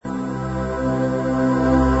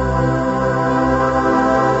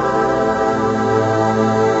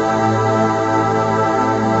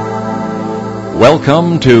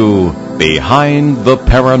Welcome to Behind the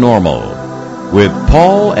Paranormal with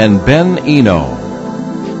Paul and Ben Eno.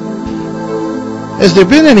 Has there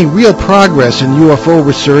been any real progress in UFO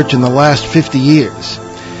research in the last 50 years?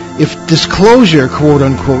 If disclosure,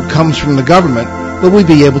 quote-unquote, comes from the government, will we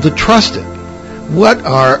be able to trust it? What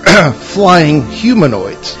are flying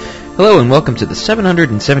humanoids? Hello and welcome to the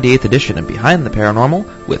 778th edition of Behind the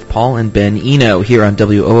Paranormal with Paul and Ben Eno here on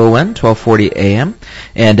WOON 1240 AM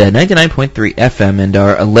and 99.3 FM and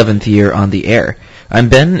our 11th year on the air. I'm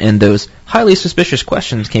Ben, and those highly suspicious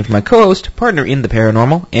questions came from my co-host, partner in the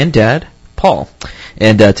paranormal, and dad, Paul.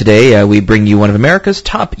 And today we bring you one of America's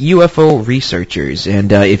top UFO researchers.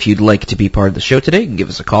 And if you'd like to be part of the show today, you can give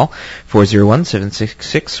us a call,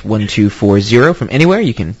 401-766-1240 from anywhere.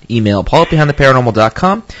 You can email Paul at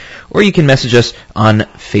BehindTheParanormal.com, or you can message us on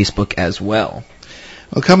Facebook as well.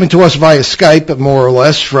 Well, coming to us via Skype, more or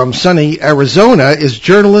less, from sunny Arizona is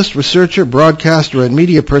journalist, researcher, broadcaster, and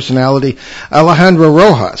media personality Alejandro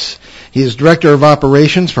Rojas. He is Director of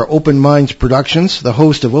Operations for Open Minds Productions, the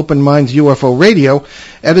host of Open Minds UFO Radio,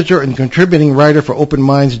 editor and contributing writer for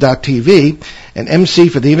OpenMinds.tv, and MC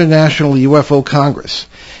for the International UFO Congress.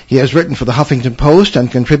 He has written for the Huffington Post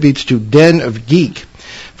and contributes to Den of Geek.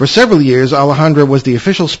 For several years, Alejandro was the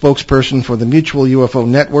official spokesperson for the Mutual UFO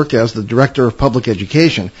Network as the Director of Public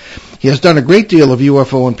Education. He has done a great deal of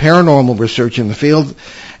UFO and paranormal research in the field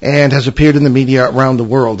and has appeared in the media around the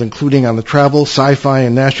world, including on the Travel, Sci-Fi,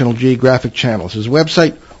 and National Geographic channels. His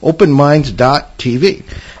website, openminds.tv.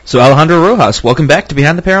 So Alejandro Rojas, welcome back to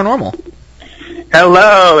Behind the Paranormal.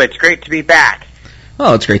 Hello, it's great to be back.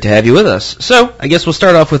 Well, it's great to have you with us. So, I guess we'll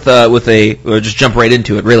start off with or just jump right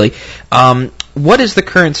into it, really. What is the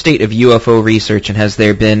current state of UFO research, and has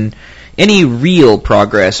there been any real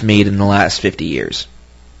progress made in the last 50 years?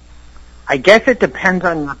 I guess it depends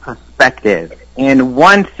on your perspective. In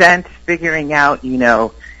one sense, figuring out,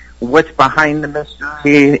 what's behind the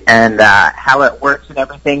mystery and how it works and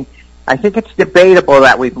everything, I think it's debatable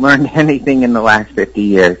that we've learned anything in the last 50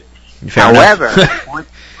 years. However, what's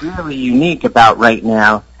really unique about right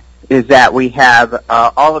now is that we have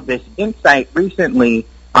all of this insight recently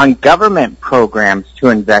on government programs to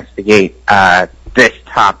investigate this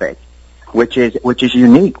topic, which is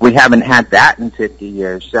unique. We haven't had that in 50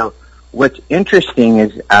 years. So what's interesting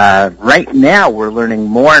is right now we're learning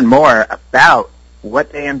more and more about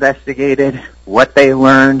what they investigated, what they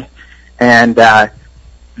learned, and that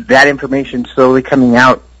information slowly coming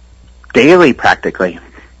out daily practically.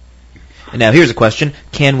 And now here's a question.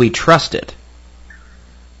 Can we trust it?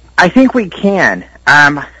 I think we can.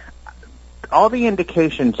 All the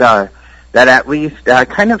indications are that at least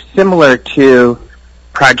kind of similar to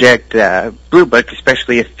Project Blue Book,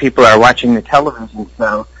 especially if people are watching the television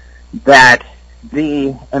show, that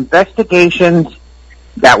the investigations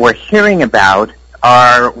that we're hearing about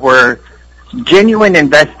were genuine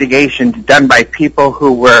investigations done by people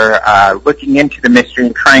who were looking into the mystery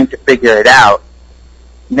and trying to figure it out.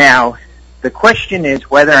 Now, the question is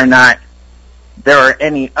whether or not there are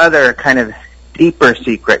any other kind of deeper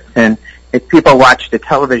secrets. And if people watch the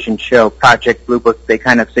television show Project Blue Book, they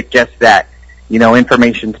kind of suggest that,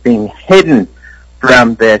 information's being hidden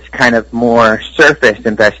from this kind of more surface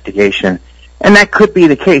investigation. And that could be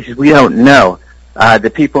the case. We don't know.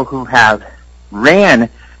 The people who have ran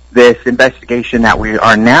this investigation that we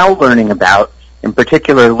are now learning about, in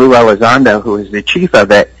particular Lou Elizondo, who is the chief of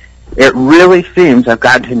it, it really seems, I've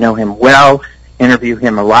gotten to know him well, interview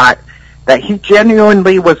him a lot, that he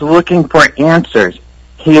genuinely was looking for answers.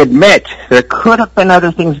 He admits there could have been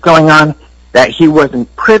other things going on that he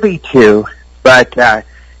wasn't privy to, but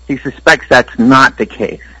he suspects that's not the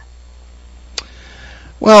case.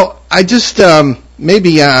 Well, I just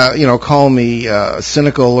maybe call me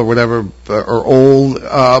cynical or whatever or old,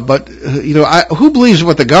 but who believes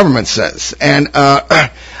what the government says? And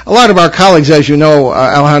a lot of our colleagues, as you know,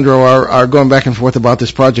 Alejandro, are going back and forth about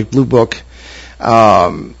this Project Blue Book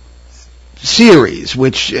series,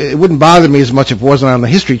 which it wouldn't bother me as much if it wasn't on the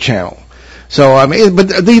History Channel. So,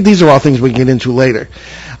 but these are all things we can get into later.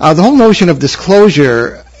 The whole notion of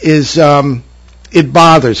disclosure is, it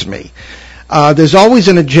bothers me. There's always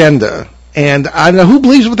an agenda, and I don't know who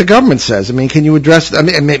believes what the government says. I mean, can you address? I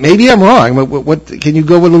mean, maybe I'm wrong. What can you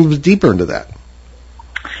go a little bit deeper into that?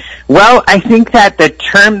 Well, I think that the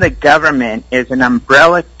term "the government" is an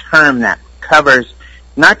umbrella term that covers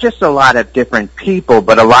not just a lot of different people,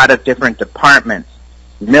 but a lot of different departments,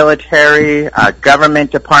 military,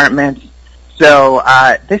 government departments. So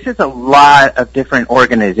this is a lot of different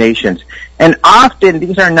organizations. And often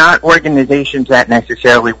these are not organizations that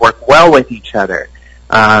necessarily work well with each other.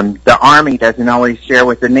 The Army doesn't always share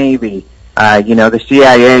with the Navy. The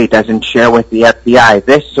CIA doesn't share with the FBI,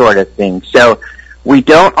 this sort of thing. So we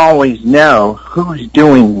don't always know who's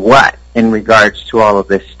doing what in regards to all of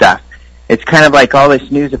this stuff. It's kind of like all this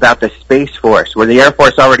news about the Space Force, where the Air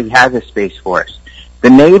Force already has a Space Force. The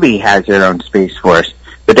Navy has their own Space Force,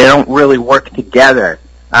 but they don't really work together.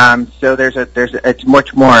 So it's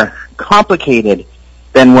much more complicated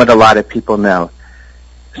than what a lot of people know.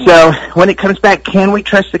 So when it comes back, can we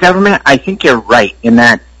trust the government? I think you're right in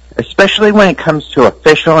that, especially when it comes to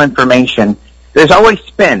official information, there's always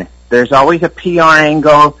spin. There's always a PR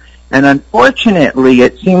angle. And unfortunately,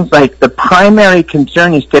 it seems like the primary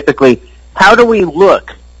concern is typically, how do we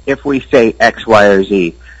look if we say X, Y, or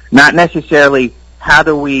Z? Not necessarily, how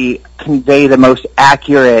do we convey the most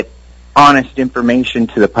accurate, honest information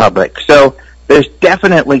to the public? So there's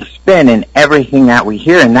definitely spin in everything that we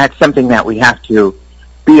hear, and that's something that we have to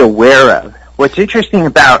be aware of. What's interesting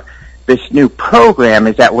about this new program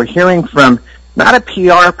is that we're hearing from not a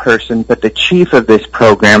PR person, but the chief of this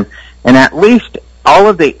program, and at least all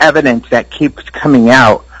of the evidence that keeps coming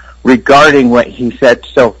out regarding what he said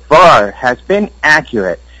so far has been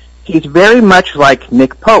accurate. He's very much like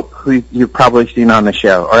Nick Pope, who you've probably seen on the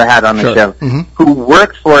show, or had on the show, who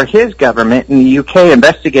worked for his government in the UK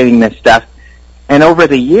investigating this stuff. And over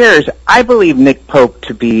the years, I believe Nick Pope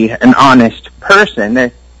to be an honest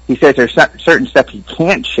person. He says there's certain stuff he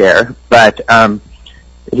can't share, but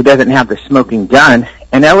he doesn't have the smoking gun.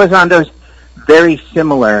 And Elizondo's very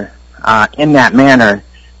similar in that manner.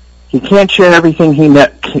 He can't share everything he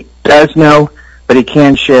does know, but he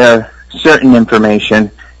can share certain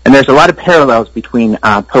information. And there's a lot of parallels between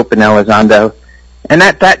Pope and Elizondo, and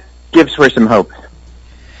that gives her some hope.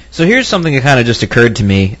 So here's something that kind of just occurred to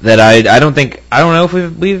me that I don't know if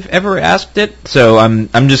we've ever asked it. So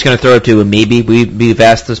I'm just going to throw it to a maybe. We've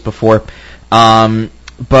asked this before,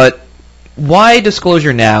 but why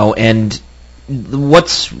disclosure now? And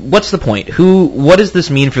what's the point? What does this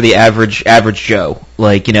mean for the average Joe?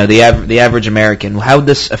 Like, the average American. How would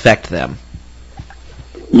this affect them?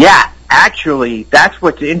 Yeah, actually, that's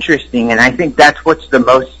what's interesting, and I think that's what's the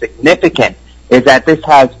most significant, is that this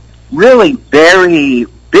has really very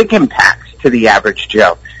big impacts to the average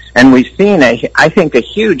Joe. And we've seen, I think, a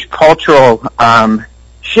huge cultural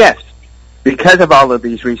shift because of all of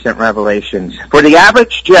these recent revelations. For the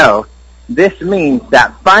average Joe, this means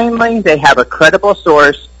that finally they have a credible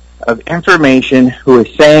source of information who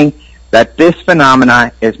is saying that this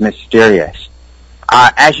phenomena is mysterious.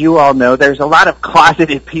 As you all know, there's a lot of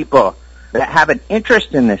closeted people that have an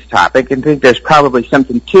interest in this topic and think there's probably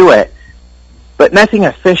something to it, but nothing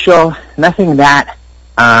official, nothing that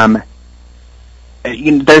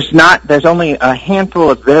there's only a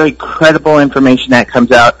handful of very credible information that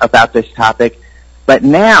comes out about this topic. But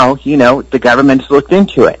now, the government's looked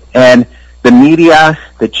into it, and the media,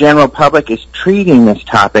 the general public is treating this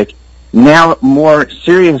topic now more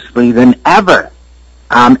seriously than ever.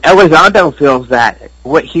 Elizondo feels that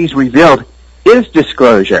what he's revealed is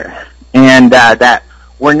disclosure, and that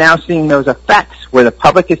we're now seeing those effects where the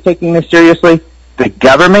public is taking this seriously, the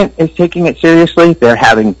government is taking it seriously. They're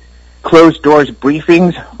having closed doors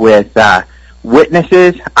briefings with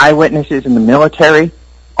witnesses, eyewitnesses in the military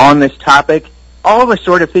on this topic. All of a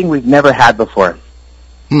sort of thing we've never had before.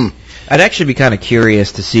 I'd actually be kind of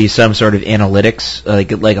curious to see some sort of analytics,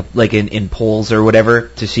 like in polls or whatever,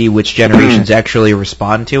 to see which generations actually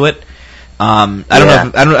respond to it. I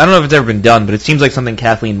don't know if it's ever been done, but it seems like something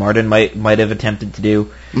Kathleen Martin might have attempted to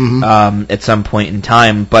do at some point in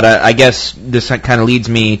time. But I guess this kind of leads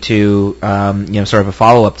me to sort of a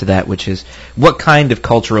follow up to that, which is what kind of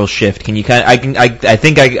cultural shift can you I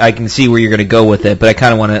think I can see where you're going to go with it, but I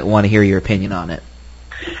kind of want to hear your opinion on it.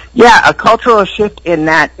 Yeah, a cultural shift in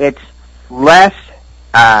that it's less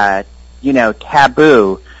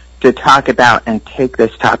taboo to talk about and take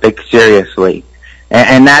this topic seriously.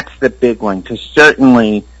 And that's the big one, because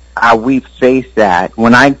certainly we've faced that.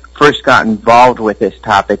 When I first got involved with this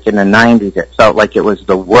topic in the 90s, it felt like it was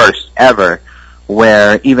the worst ever,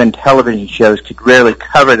 where even television shows could rarely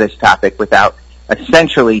cover this topic without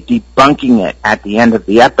essentially debunking it at the end of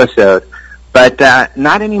the episode. But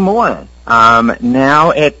not anymore.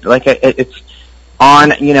 Now it's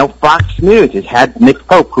on, Fox News. It had Nick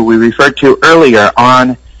Pope, who we referred to earlier,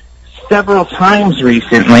 on several times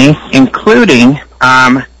recently, including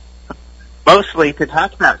mostly to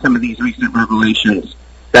talk about some of these recent revelations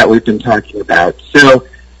that we've been talking about. So,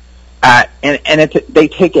 they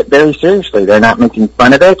take it very seriously. They're not making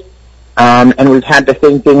fun of it. And we've had the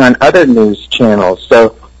same thing on other news channels.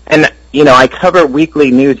 So, I cover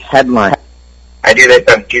weekly news headlines. I do this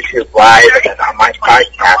on YouTube Live and on my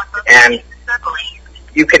podcast. And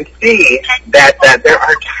you can see that there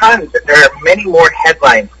are many more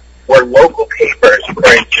headlines where local papers, for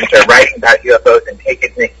instance, are writing about UFOs and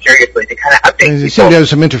taking things seriously to kind of update people. You seem to have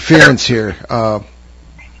some interference here. Go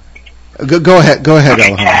ahead, Alejandro.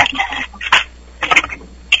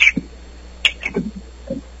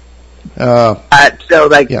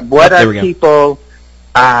 What are people,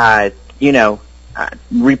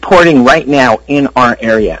 reporting right now in our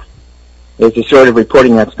area? Is the sort of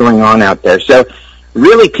reporting that's going on out there. So,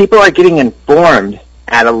 really, people are getting informed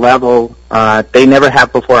at a level they never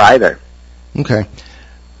have before either. Okay.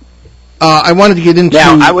 I wanted to get into...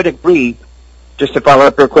 Now, I would agree, just to follow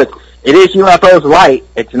up real quick, it is UFOs light.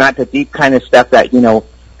 It's not the deep kind of stuff that,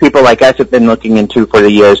 people like us have been looking into for the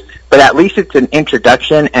years. But at least it's an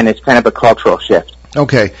introduction, and it's kind of a cultural shift.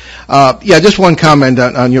 Okay. Just one comment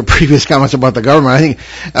on your previous comments about the government. I think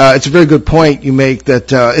it's a very good point you make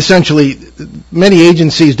that essentially many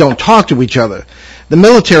agencies don't talk to each other. The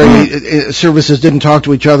military services didn't talk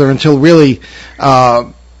to each other until really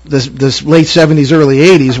this late 70s, early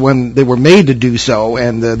 80s when they were made to do so,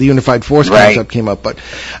 and the unified force concept came up. But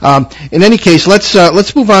in any case,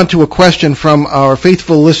 let's move on to a question from our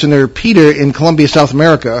faithful listener Peter in Colombia, South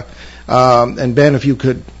America. And Ben, if you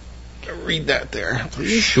could read that there,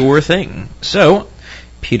 please. Sure thing. So,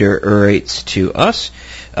 Peter writes to us,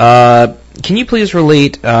 can you please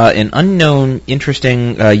relate an unknown,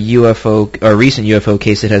 interesting UFO or recent UFO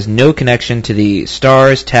case that has no connection to the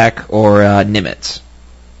STARS, TEC, or Nimitz?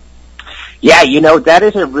 Yeah, that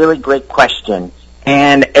is a really great question.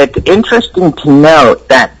 And it's interesting to note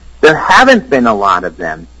that there haven't been a lot of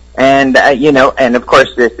them. And, and of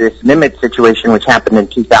course this Nimitz situation, which happened in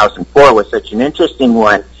 2004, was such an interesting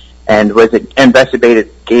one and was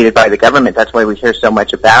investigated by the government. That's why we hear so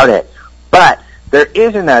much about it. But there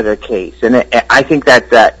is another case, and I think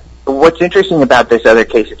that what's interesting about this other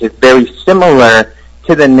case is it's very similar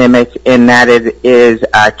to the Nimitz in that it is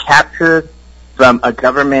captured from a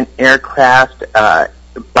government aircraft by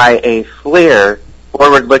a FLIR,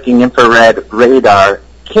 forward-looking infrared radar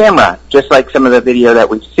camera, just like some of the video that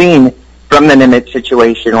we've seen from the Nimitz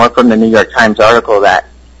situation or from the New York Times article that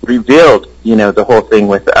revealed, the whole thing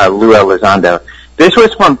with Lou Elizondo. This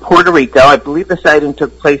was from Puerto Rico. I believe the sighting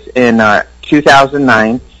took place in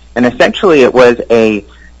 2009, and essentially it was a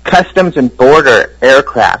Customs and Border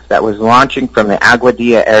aircraft that was launching from the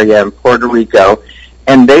Aguadilla area in Puerto Rico,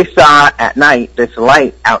 and they saw at night this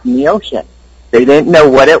light out in the ocean. They didn't know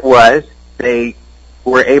what it was. They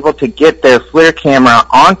were able to get their FLIR camera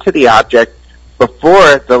onto the object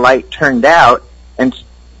before the light turned out, and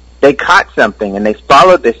they caught something, and they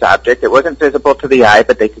followed this object. It wasn't visible to the eye,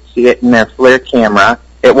 but they could see it in their FLIR camera.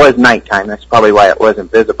 It was nighttime. That's probably why it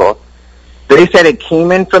wasn't visible. They said it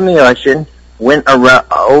came in from the ocean, went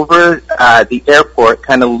over the airport,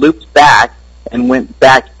 kind of looped back, and went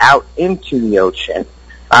back out into the ocean.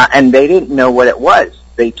 And they didn't know what it was.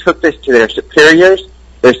 They took this to their superiors.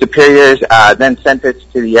 Their superiors then sent it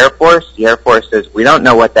to the Air Force. The Air Force says, we don't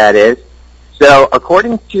know what that is. So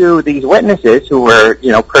according to these witnesses, who were,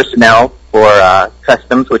 personnel for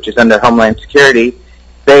Customs, which is under Homeland Security,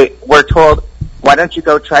 they were told, why don't you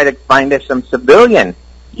go try to find if some civilian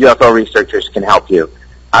UFO researchers can help you?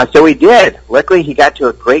 So he did. Luckily, he got to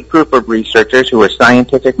a great group of researchers who were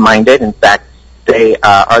scientific-minded. In fact, they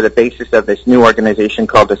are the basis of this new organization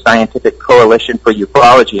called the Scientific Coalition for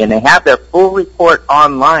Ufology, and they have their full report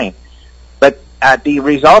online. But the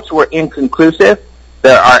results were inconclusive.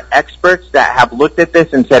 There are experts that have looked at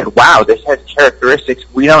this and said, wow, this has characteristics.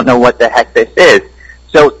 We don't know what the heck this is.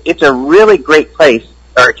 So it's a really great place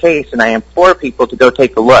or case, and I implore people to go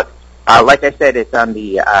take a look. Like I said, it's on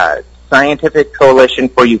the Scientific Coalition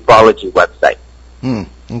for Ufology website.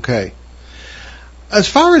 Okay. As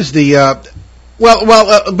far as the...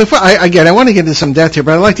 before I want to get into some depth here,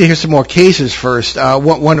 but I'd like to hear some more cases first.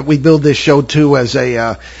 One we build this show too as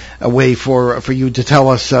a way for you to tell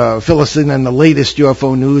us, fill us in on the latest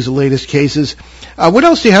UFO news, the latest cases. What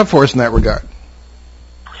else do you have for us in that regard?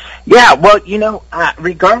 Yeah, well,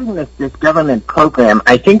 regarding this government program,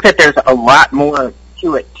 I think that there's a lot more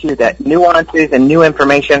to it too, that nuances and new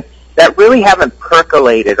information that really haven't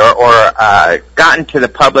percolated or gotten to the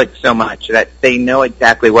public so much that they know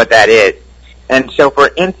exactly what that is. And so, for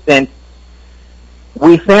instance,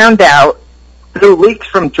 we found out through leaks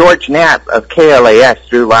from George Knapp of KLAS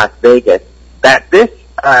through Las Vegas that this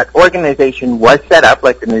organization was set up,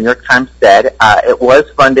 like the New York Times said. It was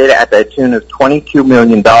funded at the tune of $22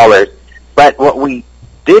 million. But what we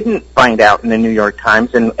didn't find out in the New York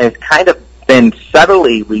Times, and has kind of been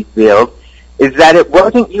subtly revealed, is that it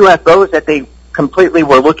wasn't UFOs that they completely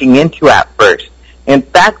were looking into at first. In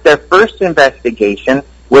fact, their first investigation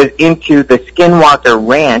was into the Skinwalker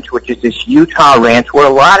Ranch, which is this Utah ranch where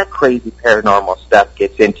a lot of crazy paranormal stuff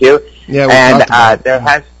gets into. Yeah, and there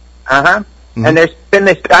has, and there's been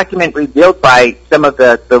this document revealed by some of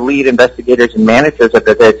the lead investigators and managers of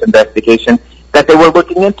this investigation that they were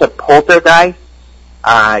looking into poltergeists,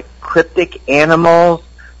 cryptic animals,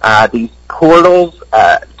 these portals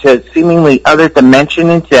to seemingly other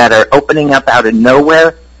dimensions that are opening up out of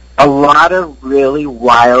nowhere. A lot of really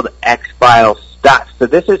wild X-Files stuff. So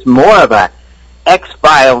this is more of a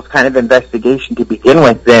X-Files kind of investigation to begin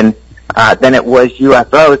with than it was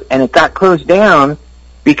UFOs, and it got closed down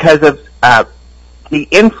because of the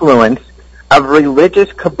influence of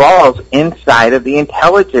religious cabals inside of the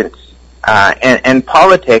intelligence and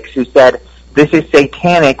politics who said, this is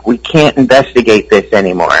satanic, we can't investigate this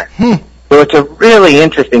anymore. So it's a really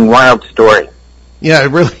interesting, wild story. Yeah,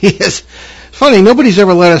 it really is. It's funny, nobody's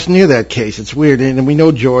ever let us near that case. It's weird, and we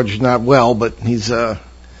know George not well, but he's a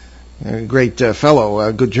great fellow,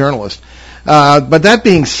 a good journalist. But that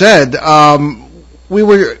being said, we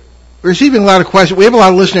were receiving a lot of questions. We have a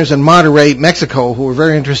lot of listeners in Monterrey, Mexico, who are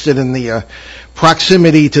very interested in the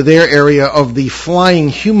proximity to their area of the flying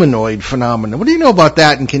humanoid phenomenon. What do you know about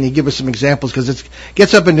that, and can you give us some examples? Because it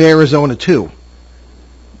gets up into Arizona, too.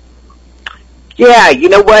 Yeah, you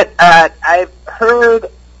know what? I've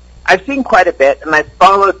seen quite a bit, and I've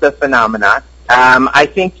followed the phenomena. I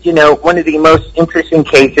think, one of the most interesting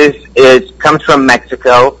cases comes from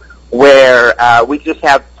Mexico, where we just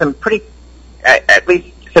have some pretty, at least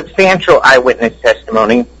substantial eyewitness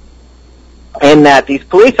testimony, and that these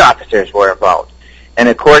police officers were involved. And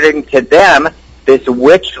according to them, this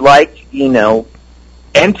witch-like,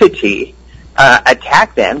 entity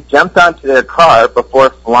attacked them, jumped onto their car before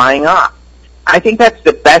flying off. I think that's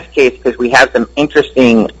the best case because we have some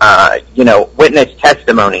interesting, witness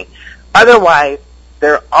testimony. Otherwise,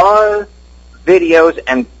 there are videos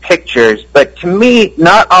and pictures, but to me,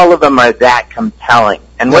 not all of them are that compelling.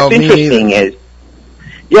 And what's interesting is,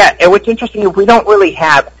 we don't really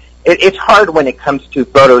have, it's hard when it comes to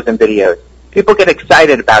photos and videos. People get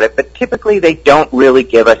excited about it, but typically they don't really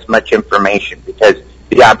give us much information because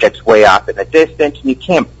the object's way off in the distance, and you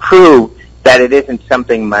can't prove that it isn't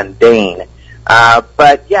something mundane.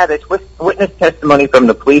 But yeah, this witness testimony from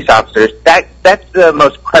the police officers, that's the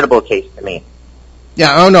most credible case to me.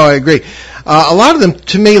 Yeah, I agree. A lot of them,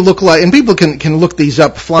 to me, look like, and people can look these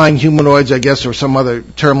up, flying humanoids, I guess, or some other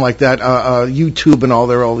term like that, YouTube and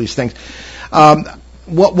all these things.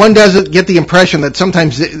 One does get the impression that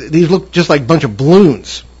sometimes these look just like a bunch of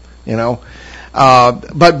balloons,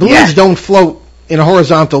 but balloons don't float in a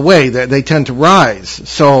horizontal way. They tend to rise.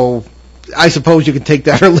 So I suppose you can take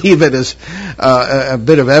that or leave it as a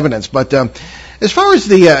bit of evidence. But as far as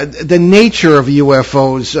the nature of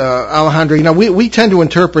UFOs, Alejandro, we tend to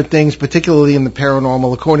interpret things, particularly in the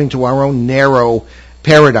paranormal, according to our own narrow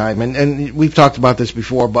paradigm, and we've talked about this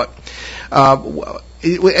before. But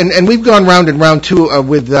and we've gone round and round too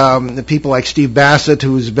with people like Steve Bassett,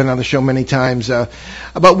 who's been on the show many times,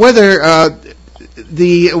 about whether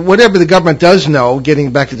whatever the government does know,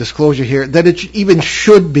 getting back to disclosure here, that it even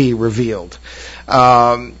should be revealed.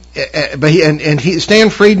 But Stan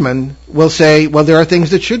Friedman will say, well, there are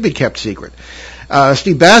things that should be kept secret.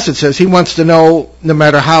 Steve Bassett says he wants to know, no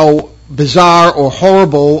matter how bizarre or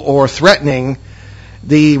horrible or threatening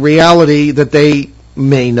the reality that they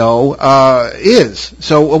may know is.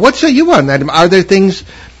 So what say you on that? Are there things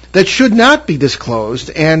that should not be disclosed?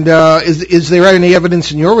 And is there any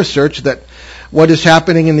evidence in your research that what is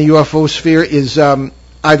happening in the UFO sphere is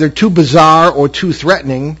either too bizarre or too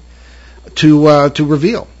threatening to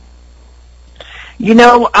reveal?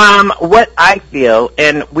 What I feel,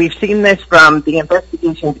 and we've seen this from the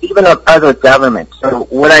investigations even of other governments. So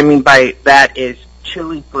what I mean by that is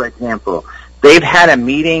Chile, for example. They've had a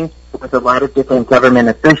meeting with a lot of different government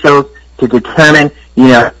officials to determine,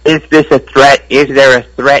 is this a threat? Is there a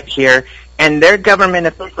threat here? And their government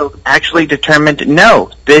officials actually determined,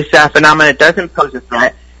 no, this phenomenon doesn't pose a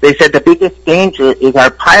threat. They said the biggest danger is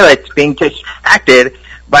our pilots being distracted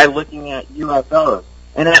by looking at UFOs.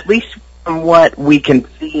 And at least from what we can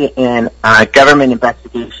see in government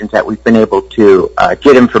investigations that we've been able to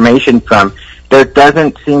get information from, there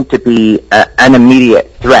doesn't seem to be an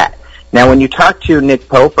immediate threat. Now, when you talk to Nick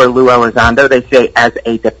Pope or Lou Elizondo, they say as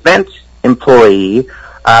a defense employee,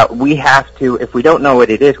 we have to, if we don't know what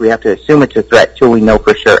it is, we have to assume it's a threat till we know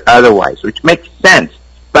for sure otherwise, which makes sense,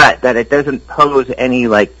 but that it doesn't pose any,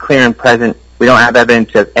 clear and present, we don't have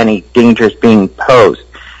evidence of any dangers being posed.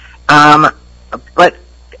 But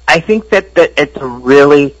I think that it's a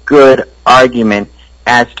really good argument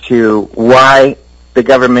as to why the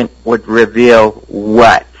government would reveal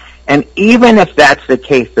what. And even if that's the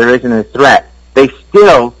case, there isn't a threat, they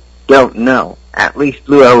still don't know. At least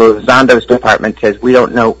Lou Elizondo's department says we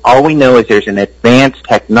don't know. All we know is there's an advanced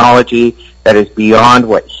technology that is beyond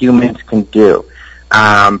what humans can do.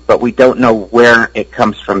 But we don't know where it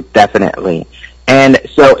comes from definitely. And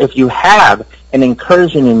so if you have an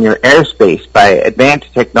incursion in your airspace by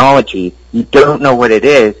advanced technology, you don't know what it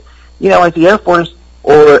is. As the Air Force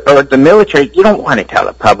or the military, you don't want to tell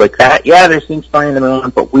the public that. Yeah, there's things flying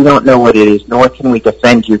around, but we don't know what it is, nor can we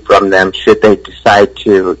defend you from them should they decide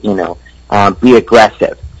to, be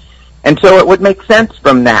aggressive. And so it would make sense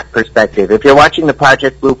from that perspective. If you're watching the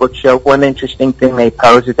Project Blue Book show, one interesting thing they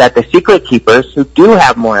pose is that the secret keepers, who do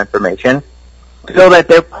have more information, feel that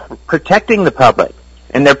they're protecting the public,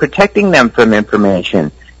 and they're protecting them from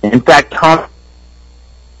information. In fact, Tom...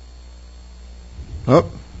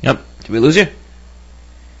 Oh. Yep. Did we lose you?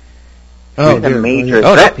 Oh, a major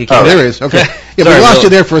no, threat. There is. Okay. Yeah, we lost you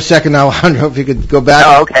there for a second now. I don't know if you could go back.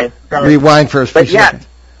 Oh, okay. Sorry. Rewind for a few seconds.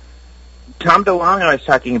 Tom DeLong I was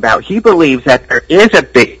talking about, he believes that there is a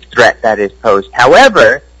big threat that is posed.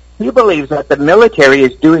 However, he believes that the military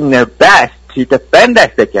is doing their best to defend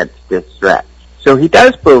us against this threat. So he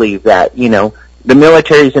does believe that, the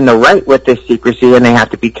military is in the right with this secrecy and they have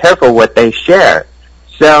to be careful what they share.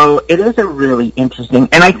 So it is a really interesting,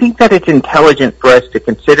 and I think that it's intelligent for us to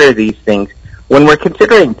consider these things when we're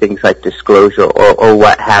considering things like disclosure or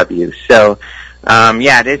what have you. So,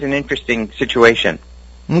 it is an interesting situation.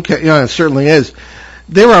 Okay, yeah, it certainly is.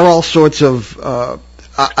 There are all sorts of,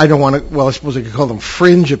 I don't want to, I suppose I could call them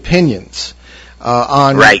fringe opinions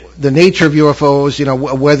on the nature of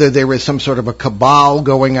UFOs, whether there is some sort of a cabal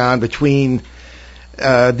going on between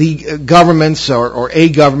the governments or a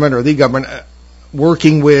government or the government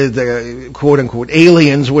working with quote-unquote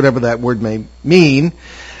aliens, whatever that word may mean.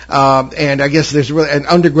 And I guess there's really an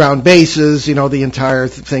underground bases, the entire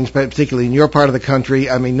thing, particularly in your part of the country.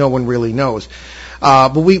 I mean, no one really knows. But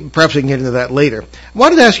perhaps we can get into that later. I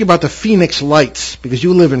wanted to ask you about the Phoenix Lights, because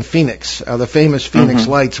you live in Phoenix, the famous Phoenix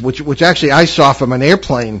Lights, which actually I saw from an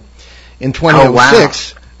airplane in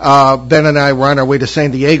 2006. Oh, wow. Ben and I were on our way to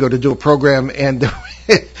San Diego to do a program, and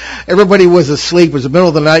everybody was asleep. It was the middle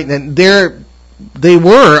of the night, and they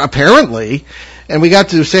were, apparently. And we got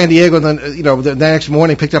to San Diego, and then, the next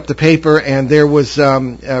morning picked up the paper, and there was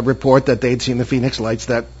a report that they'd seen the Phoenix Lights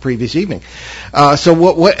that previous evening. So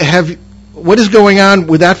what is going on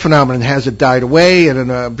with that phenomenon? Has it died away?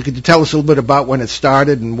 And could you tell us a little bit about when it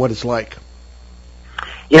started and what it's like?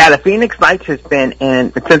 Yeah, the Phoenix Lights has been,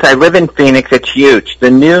 and since I live in Phoenix, it's huge. The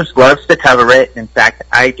news loves to cover it. In fact,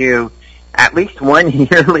 I do at least one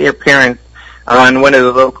yearly appearance on one of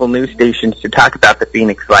the local news stations to talk about the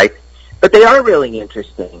Phoenix Lights. But they are really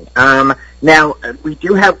interesting. Now, we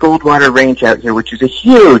do have Goldwater Range out here, which is a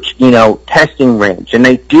huge, testing range. And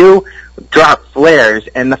they do drop flares.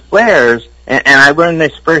 And the flares, and I learned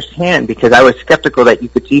this firsthand because I was skeptical that you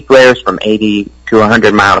could see flares from 80 to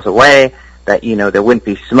 100 miles away, that, there wouldn't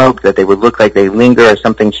be smoke, that they would look like they linger or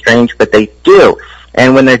something strange, but they do.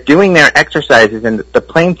 And when they're doing their exercises, and the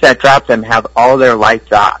planes that drop them have all their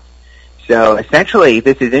lights off. So essentially,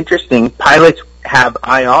 this is interesting. Pilots have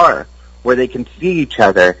IR, where they can see each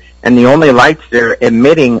other, and the only lights they're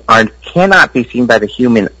emitting cannot be seen by the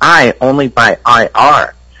human eye, only by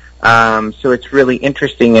IR. So it's really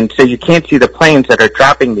interesting, and so you can't see the planes that are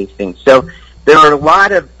dropping these things. So there are a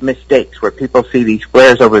lot of mistakes where people see these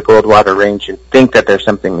flares over the Goldwater Range and think that there's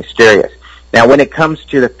something mysterious. Now, when it comes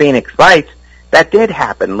to the Phoenix Lights, that did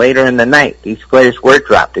happen later in the night. These flares were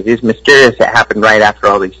dropped. It is mysterious. It happened right after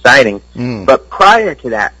all these sightings. But prior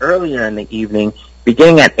to that, earlier in the evening,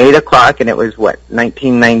 beginning at 8 o'clock, and it was,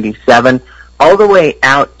 1997, all the way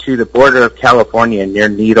out to the border of California near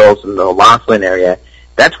Needles and the Laughlin area,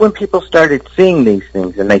 that's when people started seeing these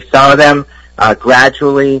things, and they saw them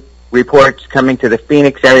gradually, reports coming to the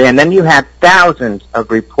Phoenix area, and then you had thousands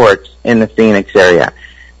of reports in the Phoenix area.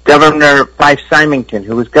 Governor Fife Symington,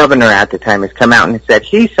 who was governor at the time, has come out and said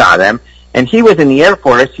he saw them, and he was in the Air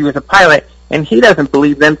Force, he was a pilot, and he doesn't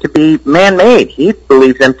believe them to be man-made. He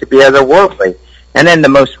believes them to be otherworldly. And then the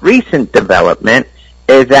most recent development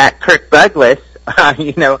is that Kirk Douglas,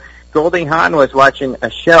 Goldie Hawn was watching a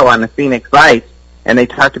show on the Phoenix Lights, and they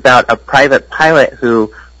talked about a private pilot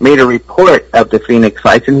who made a report of the Phoenix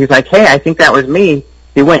Lights, and he's like, hey, I think that was me.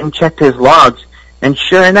 He went and checked his logs, and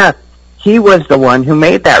sure enough, he was the one who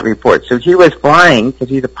made that report. So he was flying, because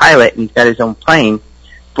he's a pilot and he's got his own plane,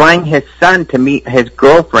 flying his son to meet his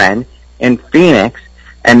girlfriend in Phoenix,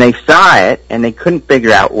 and they saw it, and they couldn't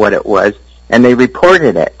figure out what it was, and they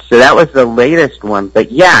reported it. So that was the latest one.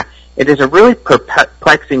 But yeah, it is a really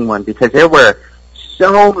perplexing one, because there were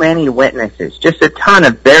so many witnesses, just a ton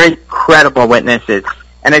of very credible witnesses.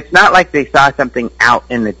 And it's not like they saw something out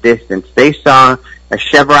in the distance. They saw a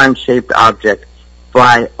chevron-shaped object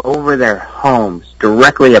fly over their homes,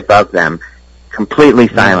 directly above them, completely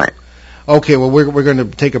silent. Okay, well, we're going to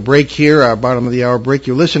take a break here, our bottom of the hour break.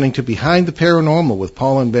 You're listening to Behind the Paranormal with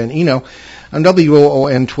Paul and Ben Eno on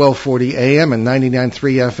WOON 1240 AM and 99.3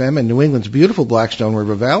 FM in New England's beautiful Blackstone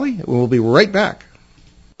River Valley. We'll be right back.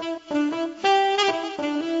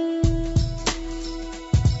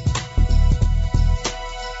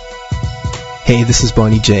 Hey, this is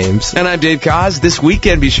Bonnie James. And I'm Dave Koz. This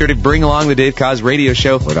weekend, be sure to bring along the Dave Koz Radio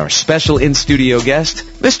Show with our special in-studio guest,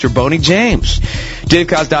 Mr. Bonnie James.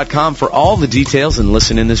 DaveKoz.com for all the details, and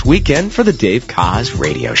listen in this weekend for the Dave Koz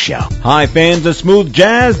Radio Show. Hi, fans of smooth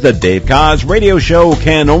jazz. The Dave Koz Radio Show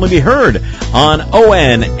can only be heard on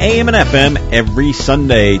ON, AM, and FM every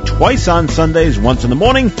Sunday. Twice on Sundays, once in the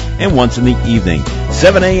morning and once in the evening.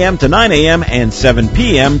 7 a.m. to 9 a.m. and 7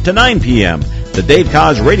 p.m. to 9 p.m. The Dave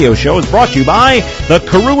Koz Radio Show is brought to you by the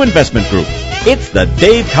Carew Investment Group. It's the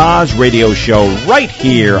Dave Koz Radio Show right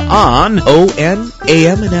here on ON,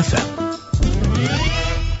 AM, and FM.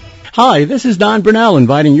 Hi, this is Don Brunel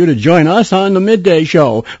inviting you to join us on the Midday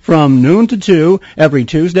Show from noon to 2 every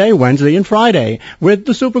Tuesday, Wednesday, and Friday with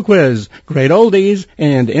the Super Quiz, great oldies,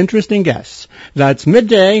 and interesting guests. That's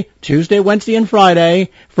midday, Tuesday, Wednesday, and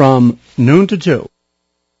Friday from noon to 2.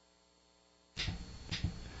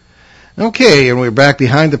 Okay, and we're back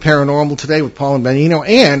Behind the Paranormal today with Paul and Ben Eno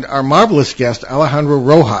and our marvelous guest, Alejandro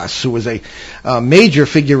Rojas, who is a major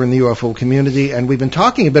figure in the UFO community, and we've been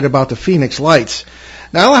talking a bit about the Phoenix Lights.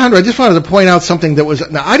 Now, Alejandro, I just wanted to point out something that was,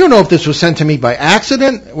 now I don't know if this was sent to me by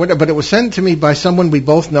accident, but it was sent to me by someone we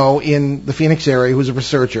both know in the Phoenix area who's a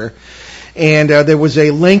researcher, and there was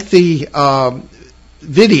a lengthy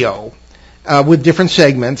video with different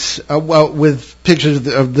segments with pictures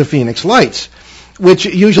of the Phoenix Lights, which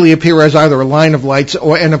usually appear as either a line of lights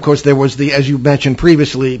or, and of course there was the, as you mentioned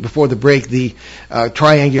previously before the break, the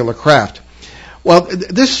triangular craft. Well,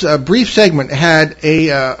 this brief segment had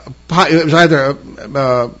it was either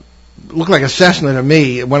looked like a Cessna to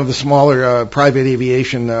me, one of the smaller private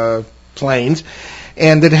aviation planes,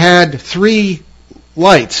 and it had 3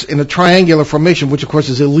 lights in a triangular formation, which of course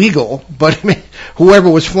is illegal, but I mean, whoever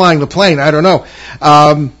was flying the plane, I don't know.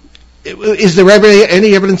 Is there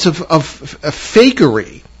any evidence of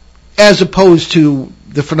fakery as opposed to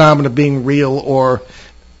the phenomena being real or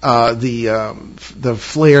the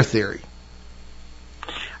flare theory?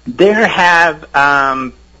 There have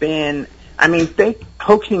been, I mean, fake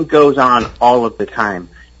hoaxing goes on all of the time.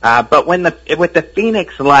 But with the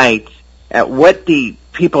Phoenix Lights, what the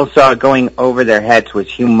people saw going over their heads was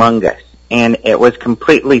humongous, and it was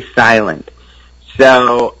completely silent.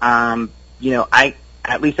 So,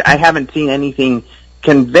 at least I haven't seen anything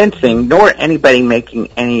convincing, nor anybody making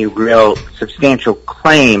any real substantial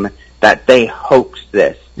claim that they hoaxed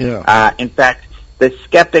this. Yeah. In fact, the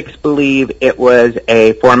skeptics believe it was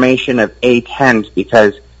a formation of A-10s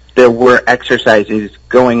because there were exercises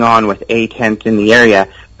going on with A-10s in the area,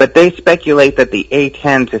 but they speculate that the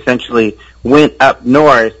A-10s essentially went up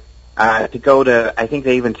north to go to, I think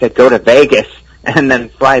they even said go to Vegas and then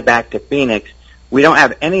fly back to Phoenix. We don't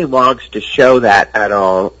have any logs to show that at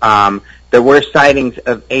all. There were sightings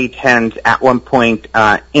of A-10s at one point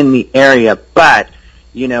in the area, but,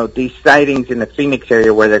 these sightings in the Phoenix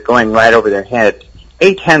area where they're going right over their heads,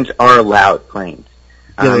 A-10s are loud planes.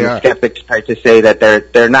 Yeah, they are. Skeptics try to say that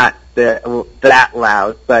they're not that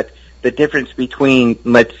loud, but the difference between,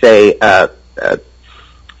 let's say,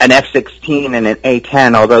 an F-16 and an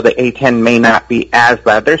A-10, although the A-10 may not be as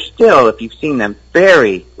loud, they're still, if you've seen them,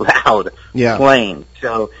 very loud planes.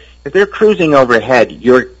 So if they're cruising overhead,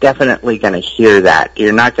 you're definitely going to hear that.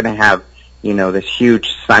 You're not going to have, this huge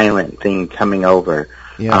silent thing coming over.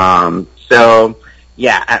 Yeah.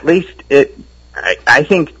 At least I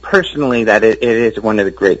think personally that it is one of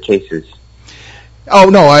the great cases. Oh,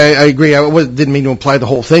 no, I agree. I didn't mean to imply the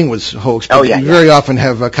whole thing was hoax, but you very often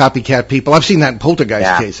have copycat people. I've seen that in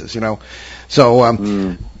poltergeist cases, So,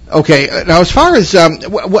 okay. Now, as far as,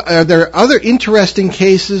 are there other interesting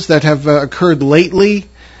cases that have occurred lately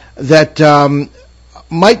that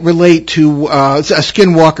might relate to a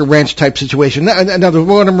Skinwalker Ranch type situation? Now,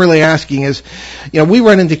 what I'm really asking is, we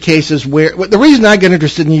run into cases where the reason I got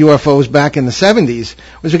interested in UFOs back in the 70s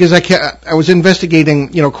was because I was investigating,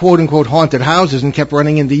 quote unquote haunted houses and kept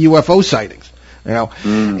running into UFO sightings,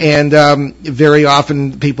 and very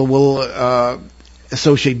often people will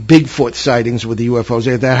associate Bigfoot sightings with the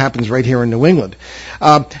UFOs. That happens right here in New England.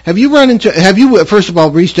 Have you first of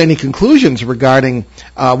all, reached any conclusions regarding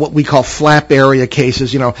what we call flap area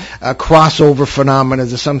cases, crossover phenomena,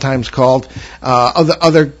 as it's sometimes called,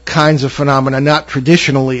 other kinds of phenomena not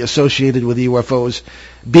traditionally associated with UFOs,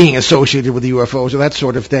 being associated with UFOs or that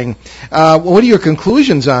sort of thing? What are your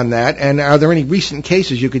conclusions on that, and are there any recent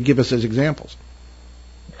cases you could give us as examples?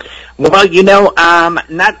 Well,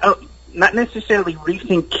 not necessarily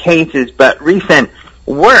recent cases, but recent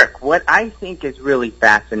work. What I think is really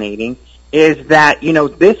fascinating is that,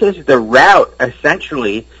 this is the route,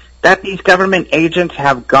 essentially, that these government agents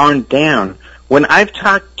have gone down. When I've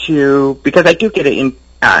talked to, because I do get to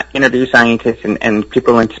interview scientists and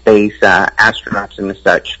people in space, astronauts and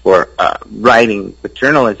such for writing with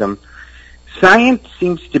journalism, science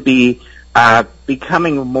seems to be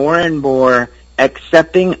becoming more and more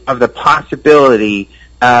accepting of the possibility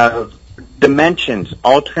of dimensions,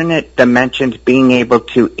 alternate dimensions being able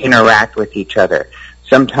to interact with each other.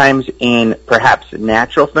 Sometimes in perhaps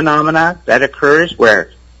natural phenomena that occurs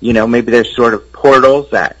where, maybe there's sort of portals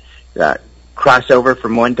that cross over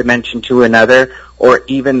from one dimension to another, or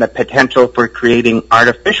even the potential for creating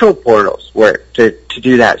artificial portals to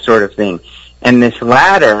do that sort of thing. And this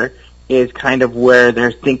latter is kind of where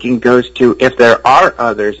their thinking goes to, if there are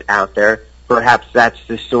others out there, perhaps that's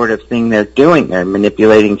the sort of thing they're doing. They're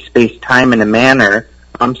manipulating space-time in a manner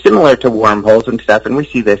similar to wormholes and stuff, and we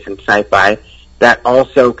see this in sci-fi, that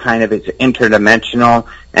also kind of is interdimensional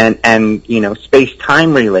and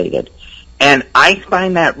space-time related. And I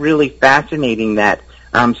find that really fascinating that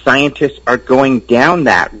scientists are going down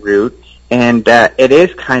that route, and it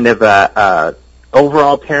is kind of a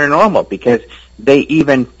overall paranormal, because they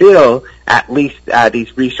even feel, at least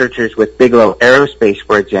these researchers with Bigelow Aerospace,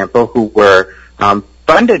 for example, who were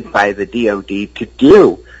funded by the DoD to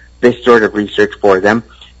do this sort of research for them,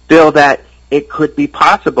 feel that it could be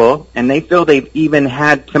possible, and they feel they've even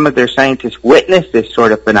had some of their scientists witness this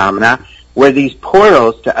sort of phenomena, where these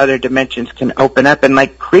portals to other dimensions can open up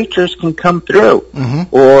and creatures can come through,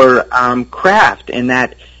 or craft, and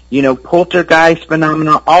that, poltergeist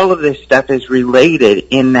phenomena, all of this stuff is related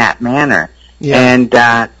in that manner. Yeah.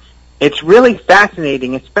 And it's really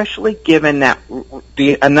fascinating, especially given that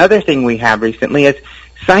another thing we have recently is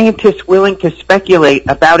scientists willing to speculate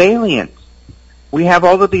about aliens. We have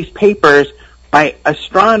all of these papers by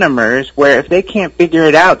astronomers where if they can't figure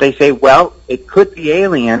it out, they say, well, it could be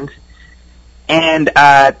aliens. And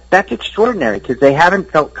that's extraordinary, because they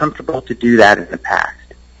haven't felt comfortable to do that in the past.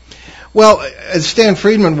 Well, as Stan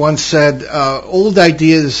Friedman once said, old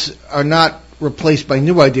ideas are not replaced by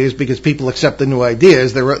new ideas because people accept the new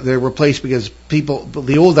ideas. They're replaced because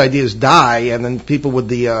the old ideas die, and then people with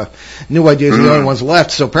the new ideas are the only ones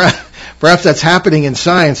left. So perhaps that's happening in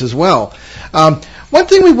science as well. One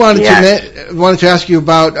thing we wanted to ask you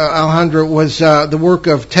about, Alejandro, was the work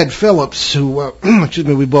of Ted Phillips, who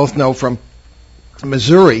we both know from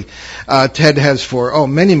Missouri. Ted has for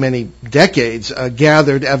many, many decades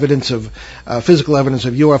gathered physical evidence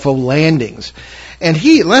of UFO landings. And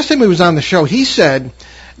last time he was on the show, he said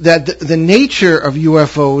that the nature of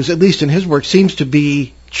UFOs, at least in his work, seems to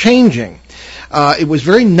be changing. It was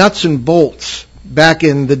very nuts and bolts back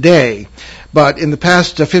in the day, but in the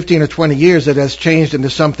past 15 or 20 years, it has changed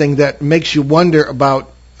into something that makes you wonder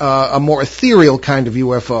about a more ethereal kind of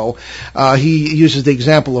UFO. He uses the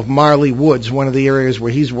example of Marley Woods, one of the areas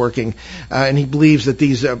where he's working, and he believes that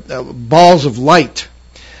these balls of light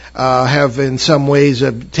have in some ways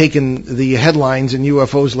taken the headlines in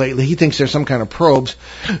UFOs lately. He thinks there's some kind of probes,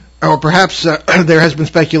 or perhaps there has been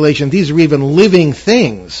speculation these are even living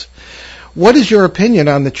things. What is your opinion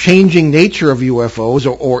on the changing nature of UFOs,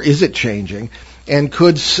 or is it changing? And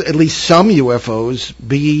could at least some UFOs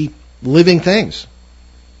be living things?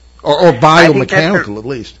 Or biomechanical, at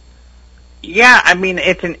least. Yeah, I mean,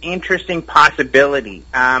 it's an interesting possibility.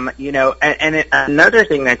 And another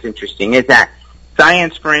thing that's interesting is that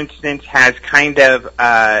science, for instance, has kind of,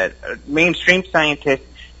 mainstream scientists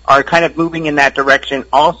are kind of moving in that direction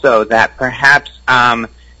also, that perhaps,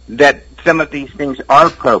 that some of these things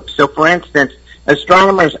are probes. So, for instance,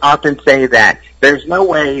 astronomers often say that there's no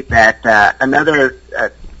way that another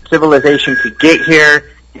civilization could get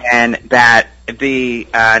here, and that the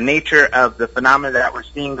nature of the phenomena that we're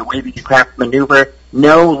seeing, the way these craft maneuver,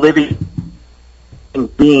 no living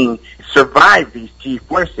being survived these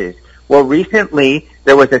G-forces. Well, recently,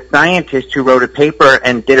 there was a scientist who wrote a paper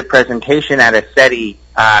and did a presentation at a SETI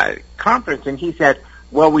conference, and he said,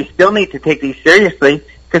 well, we still need to take these seriously,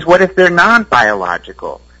 because what if they're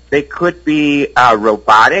non-biological? They could be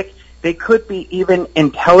robotic. They could be even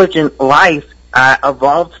intelligent life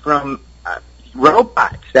evolved from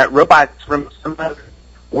robots, that robots from some other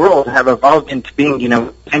world have evolved into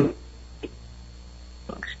being,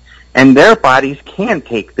 and their bodies can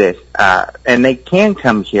take this, and they can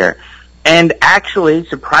come here. And actually,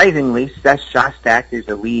 surprisingly, Seth Shostak is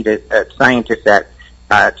a lead scientist at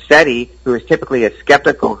SETI, who is typically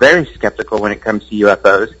very skeptical when it comes to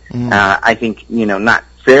UFOs. I think, not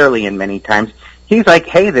fairly in many times. He's like,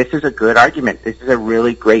 hey, this is a good argument. This is a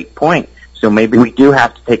really great point. So maybe we do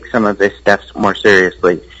have to take some of this stuff more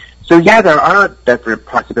seriously. So yeah, there are different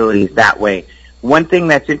possibilities that way. One thing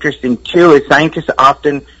that's interesting too is scientists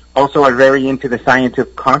often also are very into the science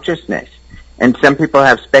of consciousness. And some people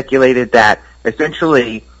have speculated that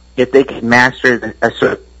essentially if they can master a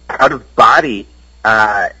sort of out-of-body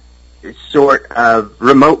sort of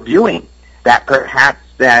remote viewing, that perhaps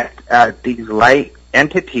these light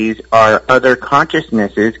entities are other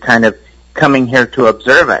consciousnesses kind of coming here to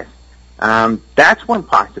observe us. That's one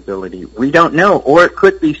possibility. We don't know. Or it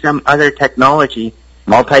could be some other technology,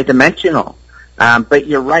 multidimensional. But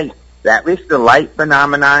you're right. At least the light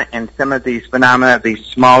phenomena and some of these phenomena, these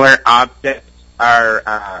smaller objects,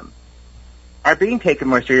 are being taken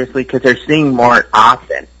more seriously because they're seeing more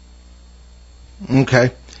often.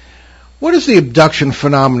 Okay. What is the abduction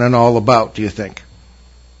phenomenon all about, do you think?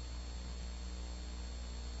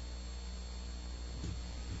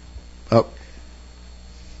 Oh.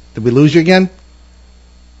 Did we lose you again?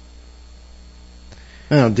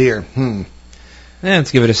 Oh, dear.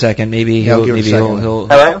 Let's give it a second. Maybe he'll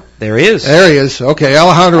Hello? There he is. There he is. Okay,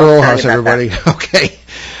 Alejandro Rojas, everybody. Okay.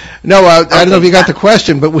 No, I don't know if you got the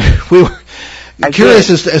question, but we were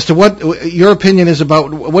curious as to what your opinion is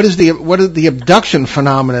about what the abduction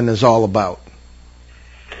phenomenon is all about.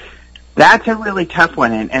 That's a really tough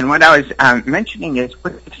one, and what I was mentioning is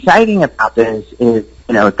what's exciting about this is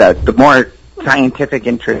the more scientific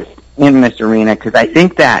interest in this arena, because I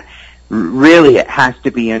think that really it has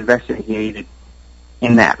to be investigated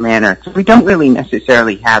in that manner. So we don't really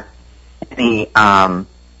necessarily have any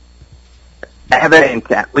evidence,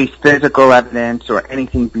 at least physical evidence, or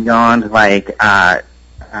anything beyond like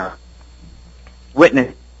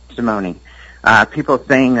witness testimony. People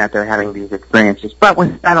saying that they're having these experiences, but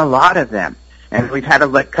we've had a lot of them, and we've had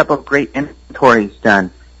a couple of great inventories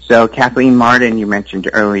done. So Kathleen Martin, you mentioned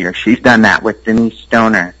earlier, she's done that with Denise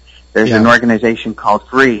Stoner. There's an organization called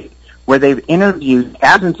FREE, where they've interviewed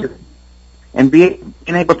thousands of and being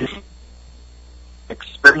able to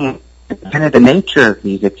experience kind of the nature of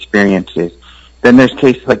these experiences. Then there's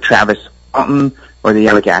cases like Travis Walton or the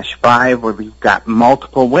Allagash 5, where we've got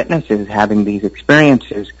multiple witnesses having these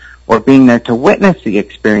experiences or being there to witness the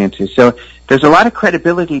experiences. So there's a lot of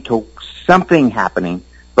credibility to something happening,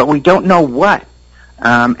 but we don't know what.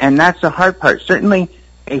 And that's the hard part. Certainly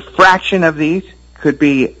a fraction of these could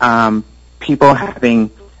be people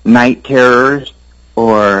having night terrors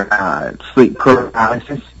or sleep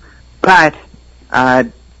paralysis, but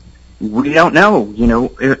we don't know,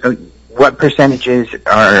 what percentages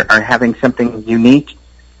are having something unique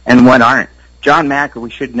and what aren't. John Mack, we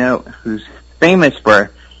should know, who's famous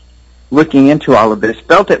for looking into all of this,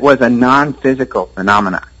 felt it was a non-physical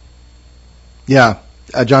phenomenon. Yeah,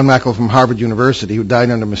 John Mackle from Harvard University, who died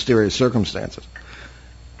under mysterious circumstances.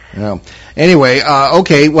 Anyway,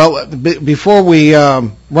 okay, well, before we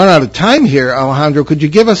run out of time here, Alejandro, could you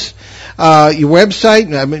give us your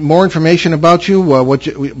website, more information about you,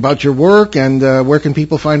 about your work, and where can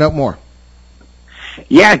people find out more?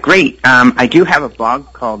 Yeah, great. I do have a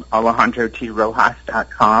blog called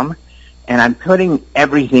alejandrotrojas.com, and I'm putting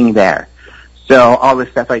everything there. So all the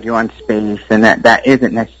stuff I do on space, and that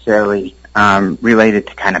isn't necessarily related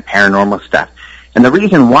to kind of paranormal stuff. And the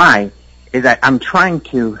reason why is that I'm trying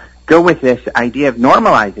to go with this idea of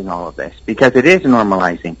normalizing all of this, because it is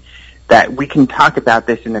normalizing, that we can talk about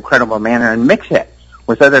this in a credible manner and mix it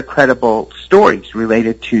with other credible stories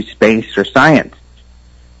related to space or science.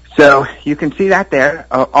 So you can see that there.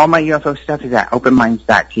 All my UFO stuff is at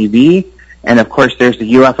openminds.tv, and of course there's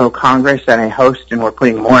the UFO Congress that I host, and we're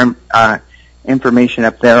putting more information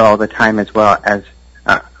up there all the time as well as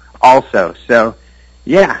also. So,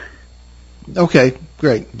 yeah. Okay,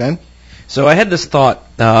 great. Ben? So I had this thought,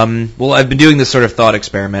 I've been doing this sort of thought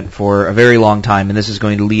experiment for a very long time, and this is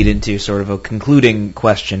going to lead into sort of a concluding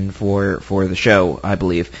question for the show, I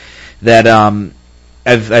believe. That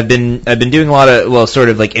I've been doing a lot of, sort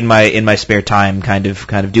of like in my spare time, kind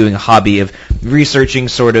of doing a hobby of researching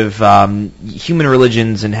sort of human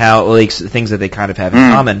religions and how, like, things that they kind of have in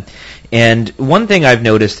common. And one thing I've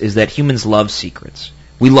noticed is that humans love secrets.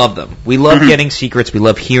 We love them. We love getting secrets. We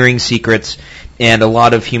love hearing secrets. And a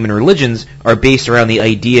lot of human religions are based around the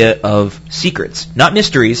idea of secrets, not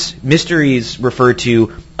mysteries. Mysteries refer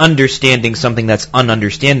to understanding something that's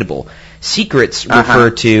ununderstandable. Secrets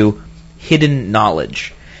refer to hidden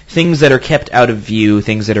knowledge, things that are kept out of view,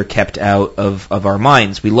 things that are kept out of our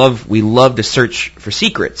minds. We love to search for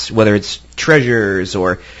secrets, whether it's treasures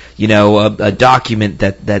or a document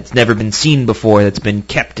that's never been seen before, that's been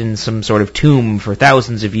kept in some sort of tomb for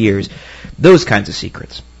thousands of years. Those kinds of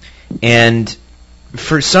secrets. And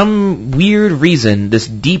for some weird reason, this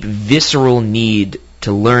deep visceral need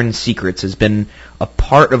to learn secrets has been a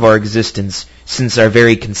part of our existence since our